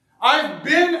 I've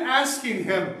been asking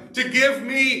him to give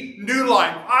me new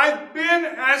life. I've been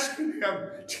asking him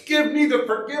to give me the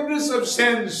forgiveness of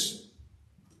sins.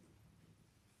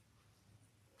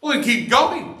 Well, then keep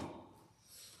going.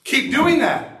 Keep doing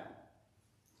that.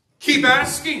 Keep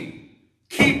asking.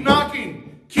 Keep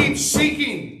knocking. Keep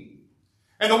seeking.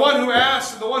 And the one who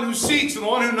asks, and the one who seeks, and the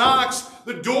one who knocks,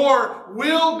 the door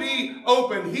will be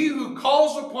open. He who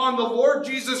calls upon the Lord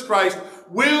Jesus Christ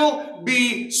will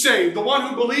be saved. The one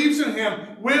who believes in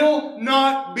him will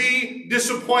not be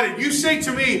disappointed. You say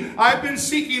to me, I've been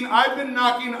seeking, I've been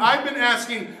knocking, I've been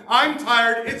asking, I'm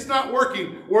tired, it's not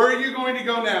working. Where are you going to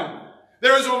go now?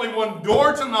 There is only one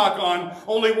door to knock on,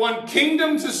 only one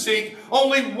kingdom to seek,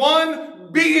 only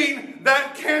one being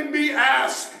that can be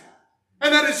asked.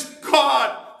 And that is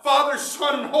God, Father,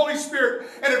 Son, and Holy Spirit.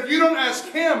 And if you don't ask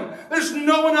him, there's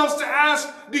no one else to ask.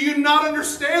 Do you not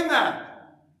understand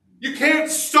that? You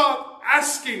can't stop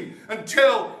asking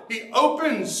until he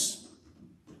opens.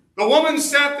 The woman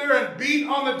sat there and beat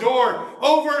on the door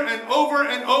over and over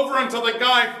and over until the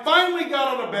guy finally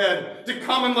got out of bed to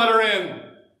come and let her in.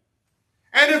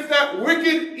 And if that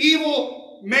wicked,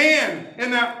 evil man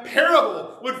in that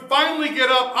parable would finally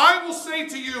get up, I will say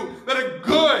to you that a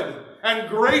good and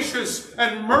gracious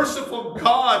and merciful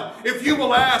God, if you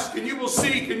will ask and you will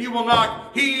seek and you will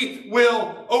knock, he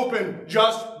will open.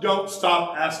 Just don't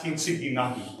stop asking, seeking,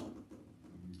 knocking.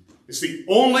 It's the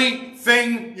only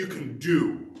thing you can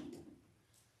do.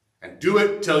 And do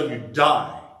it till you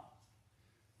die.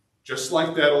 Just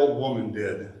like that old woman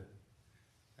did.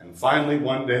 And finally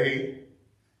one day,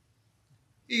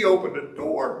 he opened a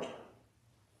door.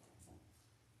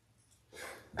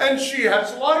 And she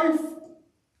has life.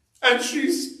 And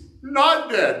she's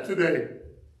not dead today.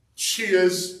 She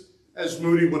is, as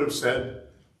Moody would have said,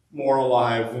 more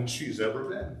alive than she's ever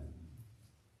been.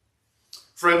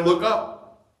 Friend, look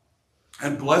up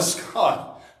and bless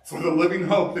God for the living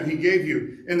hope that he gave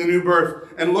you in the new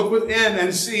birth. And look within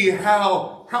and see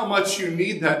how much you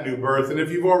need that new birth. And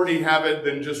if you already have it,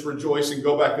 then just rejoice and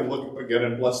go back and look up again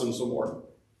and bless him some more.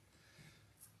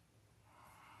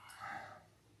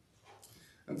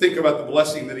 And think about the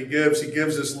blessing that he gives. He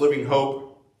gives us living hope.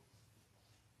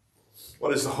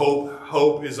 What is the hope?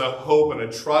 Hope is a hope and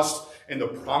a trust in the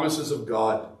promises of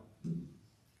God.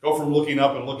 Go from looking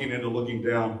up and looking into looking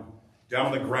down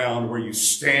on the ground where you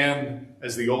stand,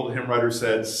 as the old hymn writer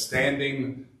said,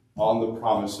 standing on the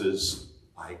promises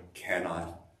I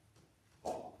cannot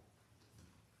fall.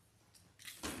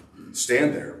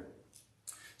 Stand there.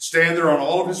 Stand there on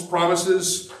all of his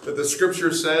promises that the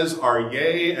scripture says are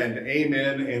yea and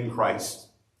amen in Christ.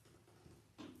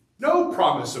 No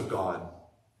promise of God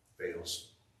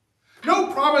fails.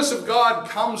 No promise of God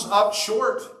comes up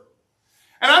short.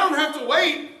 And I don't have to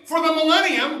wait for the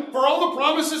millennium for all the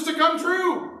promises to come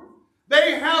true.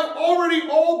 They have already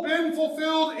all been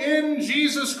fulfilled in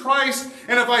Jesus Christ.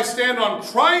 And if I stand on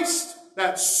Christ,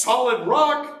 that solid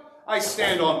rock, I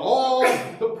stand on all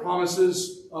the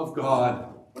promises of God.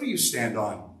 What do you stand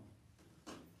on?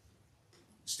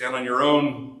 Stand on your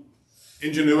own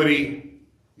ingenuity.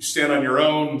 You stand on your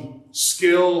own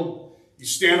skill. You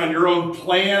stand on your own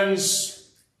plans.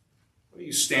 What do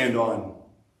you stand on?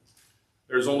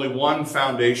 There's only one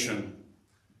foundation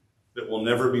that will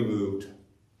never be moved,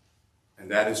 and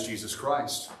that is Jesus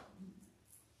Christ.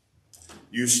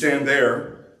 You stand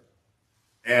there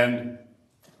and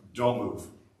don't move.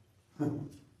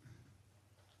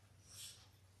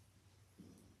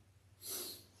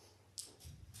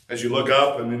 As you look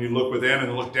up and then you look within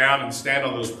and look down and stand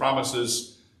on those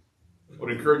promises, I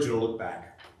would encourage you to look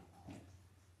back.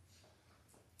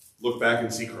 Look back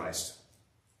and see Christ.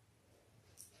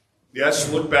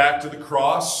 Yes, look back to the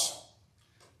cross.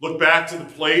 Look back to the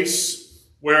place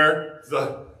where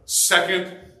the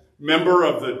second member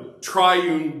of the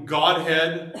triune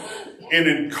Godhead in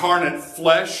incarnate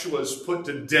flesh was put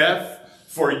to death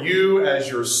for you as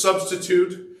your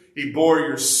substitute. He bore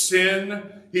your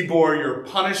sin. He bore your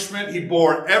punishment. He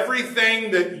bore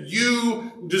everything that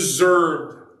you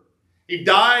deserved. He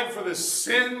died for the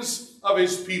sins of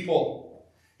his people.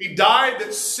 He died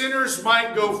that sinners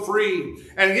might go free.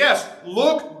 And yes,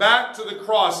 look back to the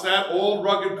cross, that old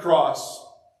rugged cross.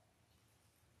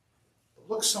 But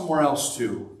look somewhere else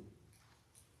too.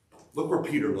 Look where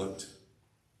Peter looked.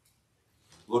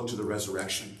 Look to the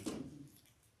resurrection.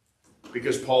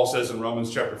 Because Paul says in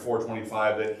Romans chapter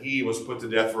 4:25 that he was put to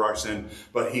death for our sin,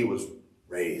 but he was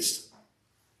raised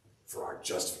for our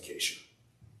justification.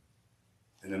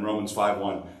 And then Romans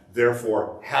 5:1,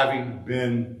 therefore, having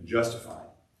been justified,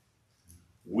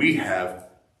 we have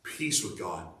peace with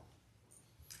God.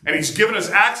 And he's given us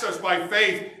access by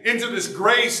faith into this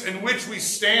grace in which we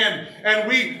stand. And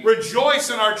we rejoice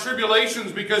in our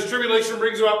tribulations because tribulation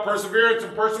brings about perseverance,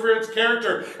 and perseverance,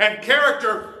 character. And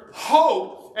character,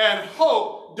 hope. And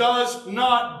hope does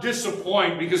not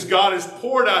disappoint because God has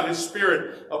poured out his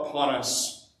Spirit upon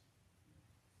us.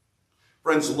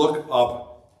 Friends, look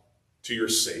up to your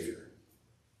Savior.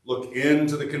 Look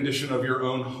into the condition of your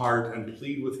own heart and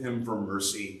plead with him for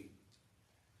mercy.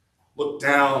 Look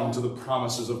down to the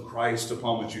promises of Christ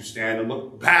upon which you stand, and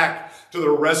look back to the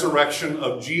resurrection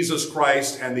of Jesus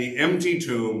Christ and the empty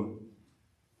tomb.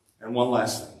 And one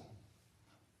last thing.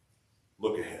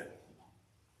 Look ahead.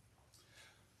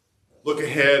 Look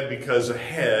ahead, because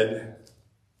ahead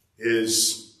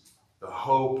is the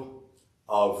hope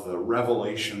of the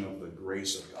revelation of the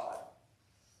grace of God.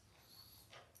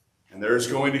 And there's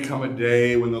going to come a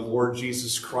day when the Lord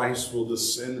Jesus Christ will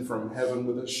descend from heaven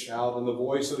with a shout, and the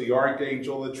voice of the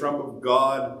archangel, the trump of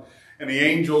God, and the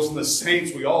angels and the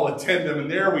saints, we all attend him,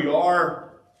 and there we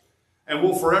are. And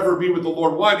we'll forever be with the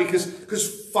Lord. Why?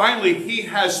 Because finally he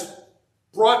has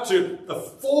brought to a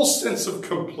full sense of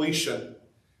completion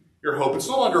your hope. It's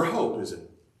no longer hope, is it?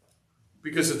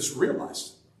 Because it's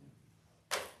realized.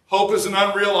 Hope is an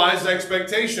unrealized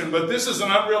expectation, but this is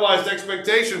an unrealized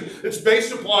expectation. It's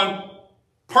based upon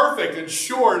perfect and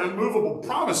sure and immovable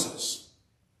promises.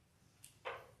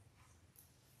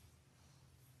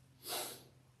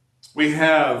 We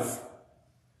have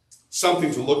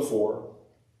something to look for,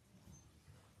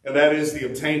 and that is the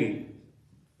obtaining,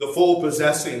 the full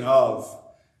possessing of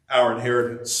our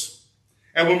inheritance.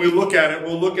 And when we look at it,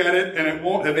 we'll look at it and it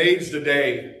won't have aged a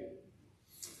day.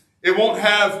 It won't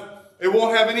have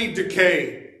any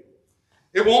decay.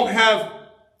 It won't have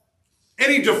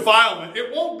any defilement.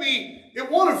 It won't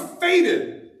have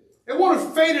faded. It won't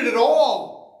have faded at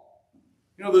all.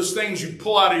 You know those things you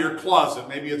pull out of your closet.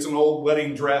 Maybe it's an old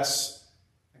wedding dress.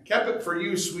 I kept it for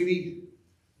you, sweetie.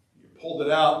 You pulled it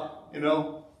out,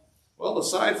 Well,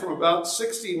 aside from about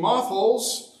 60 moth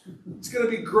holes, it's going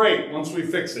to be great once we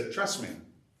fix it. Trust me.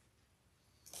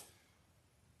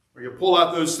 Or you pull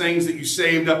out those things that you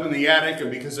saved up in the attic, and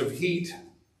because of heat,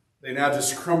 they now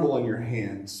just crumble in your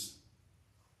hands.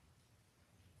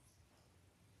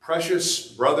 Precious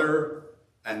brother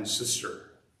and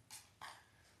sister,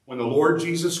 when the Lord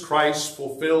Jesus Christ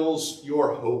fulfills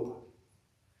your hope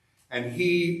and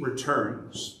he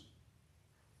returns,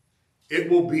 it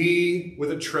will be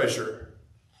with a treasure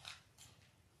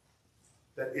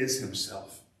that is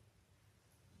himself.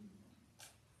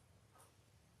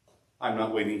 I'm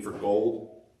not waiting for gold.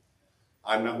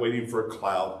 I'm not waiting for a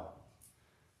cloud.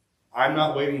 I'm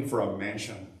not waiting for a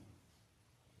mansion.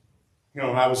 You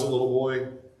know, when I was a little boy,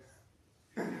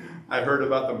 I heard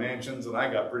about the mansions and I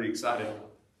got pretty excited.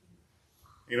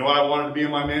 You know what I wanted to be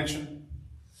in my mansion?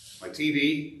 My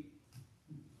TV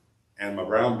and my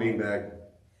brown beanbag.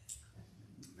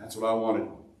 That's what I wanted.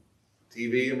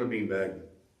 TV and my beanbag.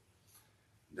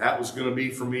 That was going to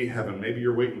be for me heaven. Maybe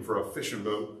you're waiting for a fishing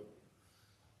boat.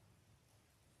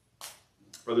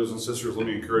 Brothers and sisters, let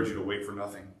me encourage you to wait for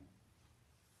nothing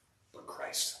but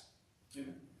Christ. Yeah.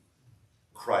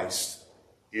 Christ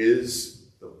is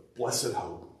the blessed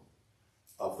hope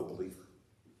of the believer.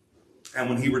 And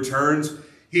when he returns,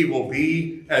 he will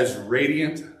be as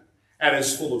radiant and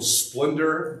as full of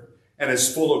splendor and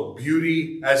as full of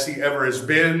beauty as he ever has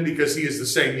been, because he is the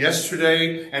same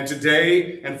yesterday and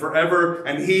today and forever.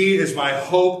 And he is my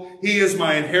hope. He is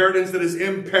my inheritance that is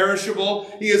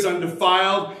imperishable. He is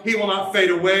undefiled. He will not fade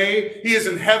away. He is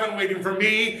in heaven waiting for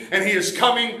me, and he is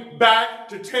coming back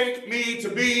to take me to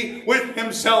be with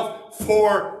himself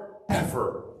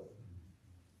forever.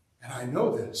 And I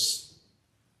know this.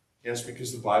 Yes,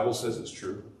 because the Bible says it's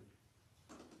true.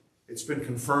 It's been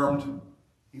confirmed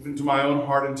even to my own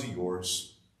heart and to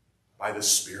yours by the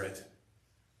Spirit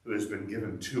who has been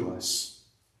given to us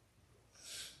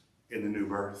in the new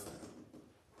birth.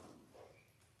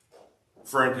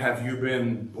 Friend, have you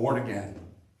been born again?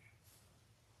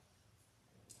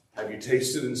 Have you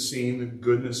tasted and seen the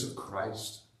goodness of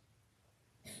Christ?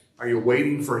 Are you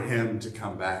waiting for him to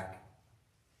come back?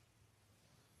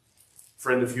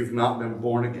 Friend, if you've not been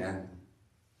born again,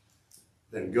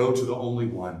 then go to the only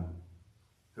one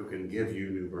who can give you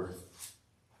new birth.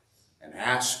 And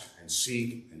ask and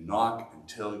seek and knock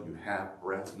until you have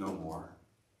breath no more.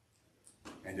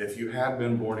 And if you have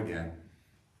been born again,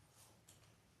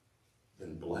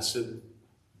 then blessed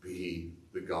be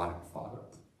the God and Father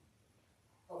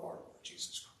of our Lord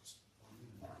Jesus Christ.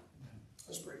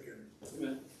 Let's pray together.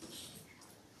 Amen.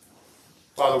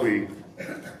 Father,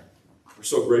 we're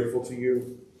so grateful to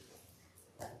you.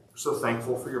 We're so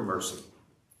thankful for your mercy.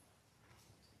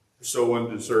 We're so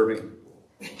undeserving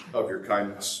of your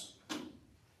kindness.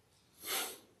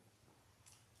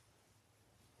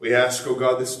 We ask, O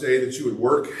God, this day that you would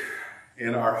work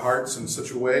in our hearts in such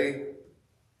a way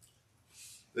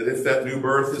that if that new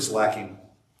birth is lacking,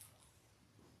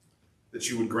 that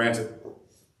you would grant it.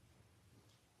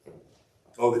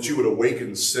 Oh, that you would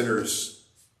awaken sinners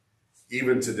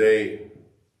even today.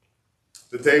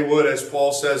 That they would, as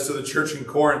Paul says to the church in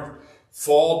Corinth,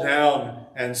 fall down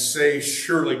and say,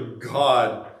 surely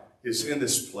God is in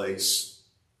this place.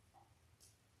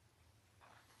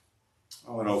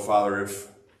 Oh, no, Father, if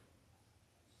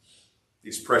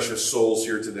these precious souls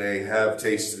here today have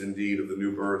tasted indeed of the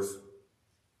new birth,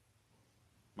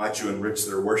 might you enrich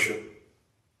their worship.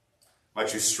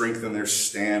 Might you strengthen their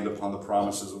stand upon the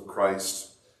promises of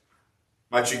Christ.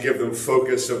 Might you give them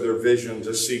focus of their vision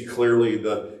to see clearly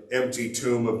the empty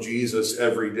tomb of Jesus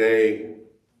every day.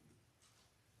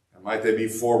 And might they be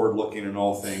forward-looking in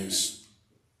all things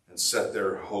and set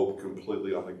their hope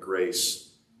completely on the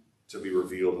grace to be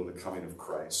revealed in the coming of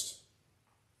Christ.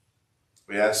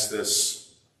 We ask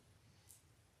this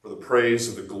for the praise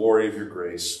of the glory of your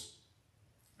grace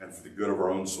and for the good of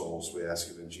our own souls. We ask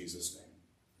it in Jesus' name.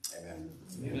 Amen.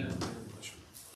 Amen.